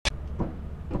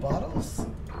bottles.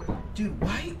 Dude,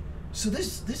 why? So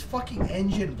this fucking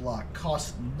engine block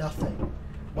costs nothing.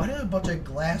 Why do a bunch of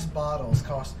glass bottles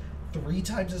cost 3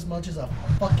 times as much as a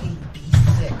fucking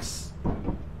B6?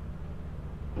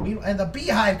 And the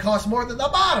beehive costs more than the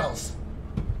bottles!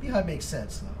 Beehive makes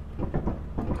sense, though.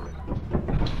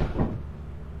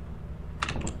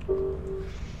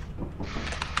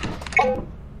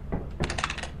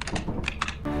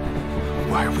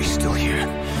 Why are we still here?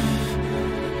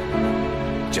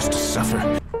 Just to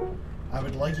suffer? I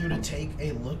would like you to take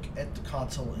a look at the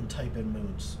console and type in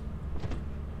moons.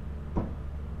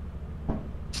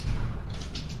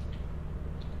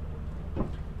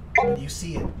 When you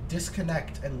see it,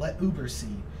 disconnect and let Uber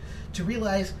see to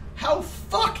realize how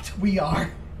fucked we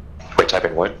are. Wait, type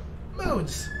in what?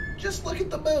 Moons. Just look at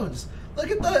the moons.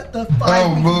 Look at the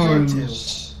 5 we can go to.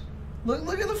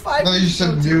 Look at the 5 No, we you can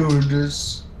said go to.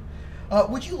 nudes.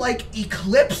 Would you like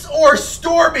Eclipse or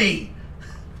Stormy?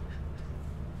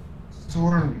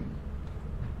 Stormy.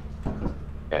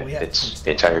 Yeah, We have it's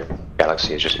the entire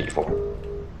galaxy is just evil.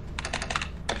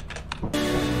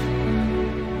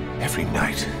 Every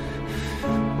night,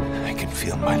 I can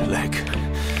feel my leg,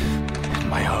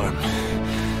 my arm,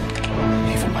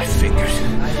 even my fingers.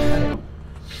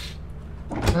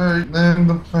 Alright, then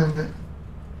the planet.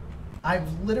 I've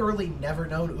literally never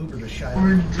known Uber to shy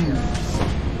We away. do.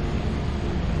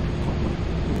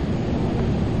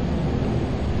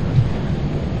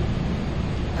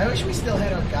 I wish we still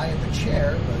had our guy in the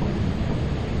chair, but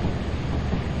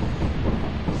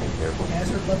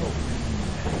hazard level.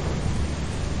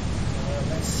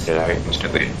 Let's Get out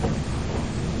instantly.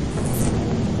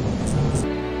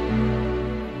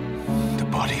 The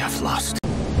body I've lost.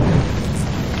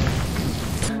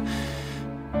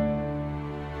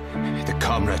 The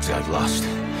comrades I've lost.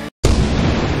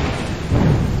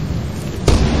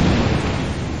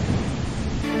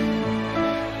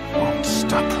 Won't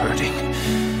stop hurting.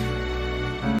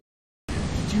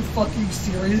 Did you fucking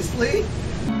seriously?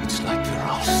 It's like they're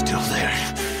all still there.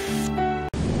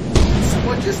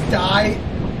 Someone just died?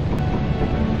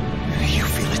 You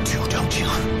feel it too, don't you?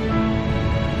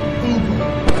 Uber.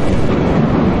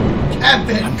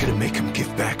 Kevin! I'm gonna make him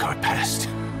give back our past.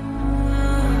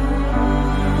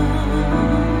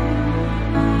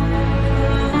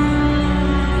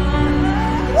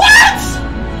 What?!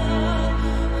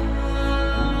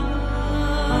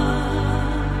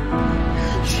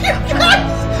 You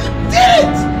guys did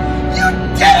it! You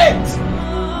did it!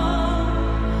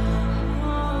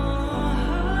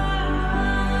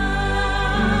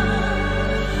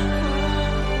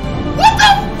 What the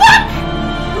fuck?!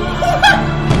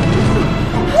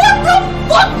 What the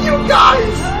fuck, you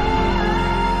guys?!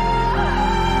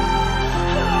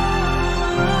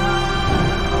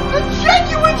 The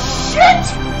genuine shit!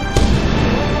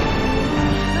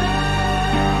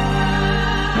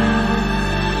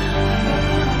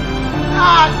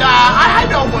 I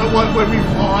know what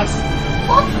we've lost.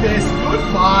 Fuck this.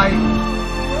 Goodbye.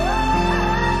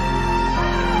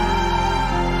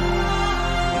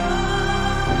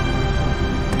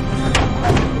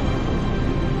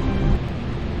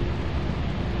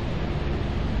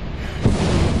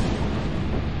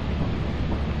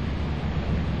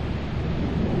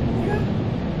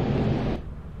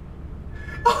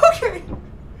 Okay.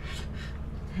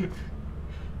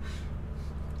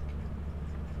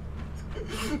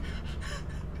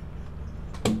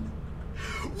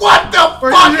 What the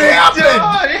fuck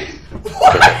happened?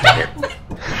 What happened?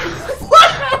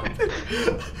 What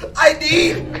happened? I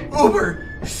need Uber.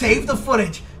 Save the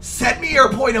footage. Send me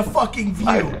your point of fucking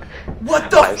view. What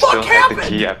the I fuck still happened? had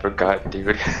the key, I forgot,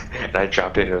 dude. And I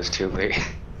dropped it and it was too late.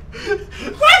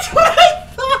 That's what I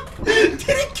thought. Did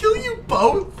it kill you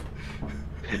both?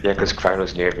 Yeah, because Crown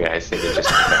was near me, I think it just...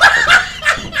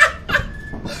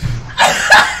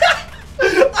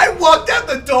 I walked out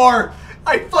the door.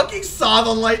 I fucking saw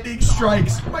the lightning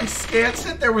strikes. My scan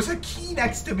said there was a key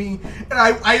next to me, and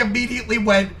I immediately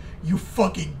went, "You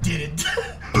fucking didn't."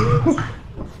 I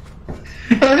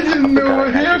didn't know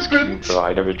what happened. So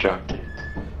I never dropped it.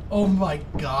 Oh my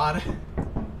god.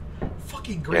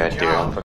 Fucking great Yeah, job. dude.